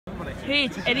Hey,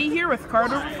 it's Eddie here with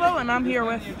Cardoverflow, and I'm here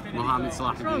with Mohamed,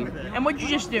 Salahedin. And what'd you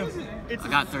just do? I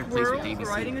got third place with ABC.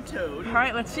 Riding a toad. All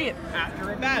right, let's see it.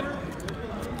 After a battle.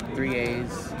 3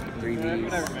 A's, 3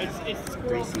 B's,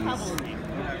 3 C's,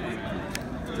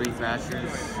 3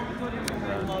 Thrashers,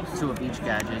 2 of each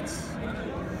gadgets,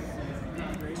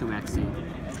 2 Maxi.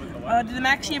 Did the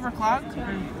Maxi ever clog?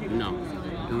 No,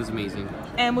 it was amazing.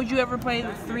 And would you ever play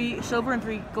 3 silver and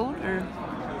 3 gold? Or?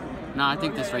 No, I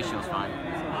think this ratio is fine.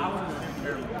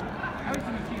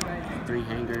 3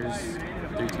 hangers,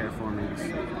 3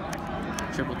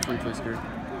 terraformings, triple twin twister.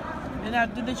 And now,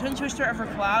 did the twin twister ever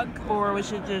clog, or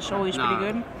was it just always pretty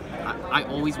good? I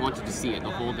always wanted to see it the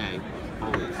whole day,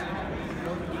 always.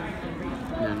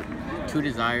 And then 2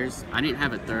 desires. I didn't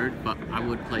have a third, but I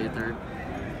would play a third.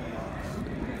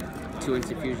 2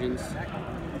 instant fusions,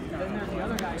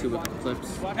 2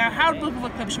 clips. Now, how did the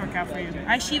clips work out for you?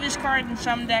 I see this card in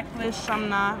some deck lists, some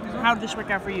not. How did this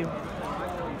work out for you?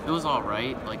 It was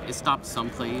alright. Like, it stopped some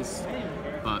plays,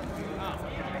 but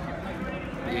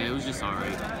yeah, it was just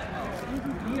alright.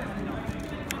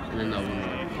 And then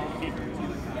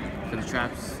for the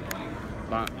traps,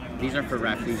 these are for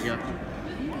Rafflesia.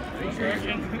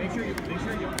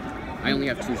 I only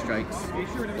have 2 strikes,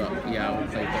 but yeah, I will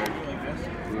play third.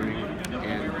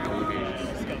 And double games.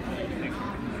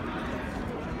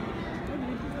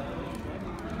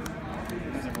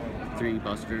 3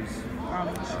 busters.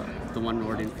 The 1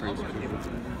 Norden for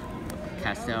institution.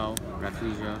 Castel,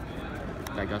 Rafflesia,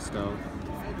 Digusto,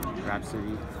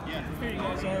 Rhapsody,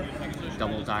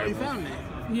 double Direwolf.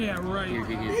 Yeah, right. Here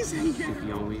he is,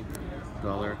 Sukiomi,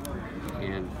 Dweller,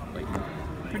 and Lightning.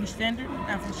 Pretty standard.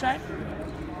 Now for the side.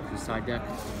 The side deck.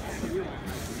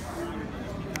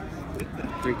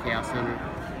 3 Chaos Hunter.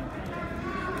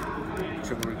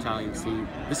 Triple Retaliant Seed.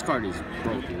 This card is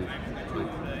broken.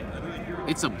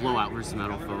 It's a blowout versus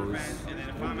Metal Foes.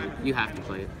 You have to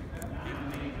play it.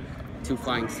 2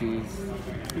 Flying Seas.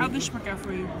 How'd this work out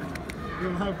for you?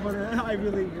 I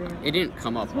really did. It didn't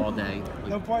come up all day.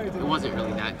 Like, it wasn't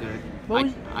really that good.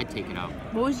 I'd take it out.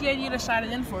 What was the idea to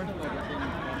Salahedin for?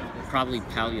 Probably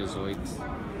Paleozoids.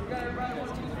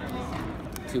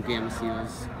 2 Gamma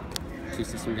Seals. 2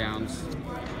 System Downs.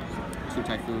 2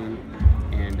 Typhoon.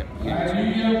 And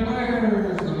Unity.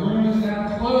 Players, the room is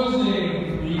now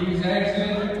closing. Please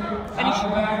exit out the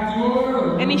back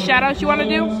door. Any shout outs you want to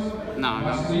do? no.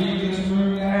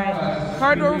 Alright.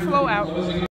 Cardoverflow out.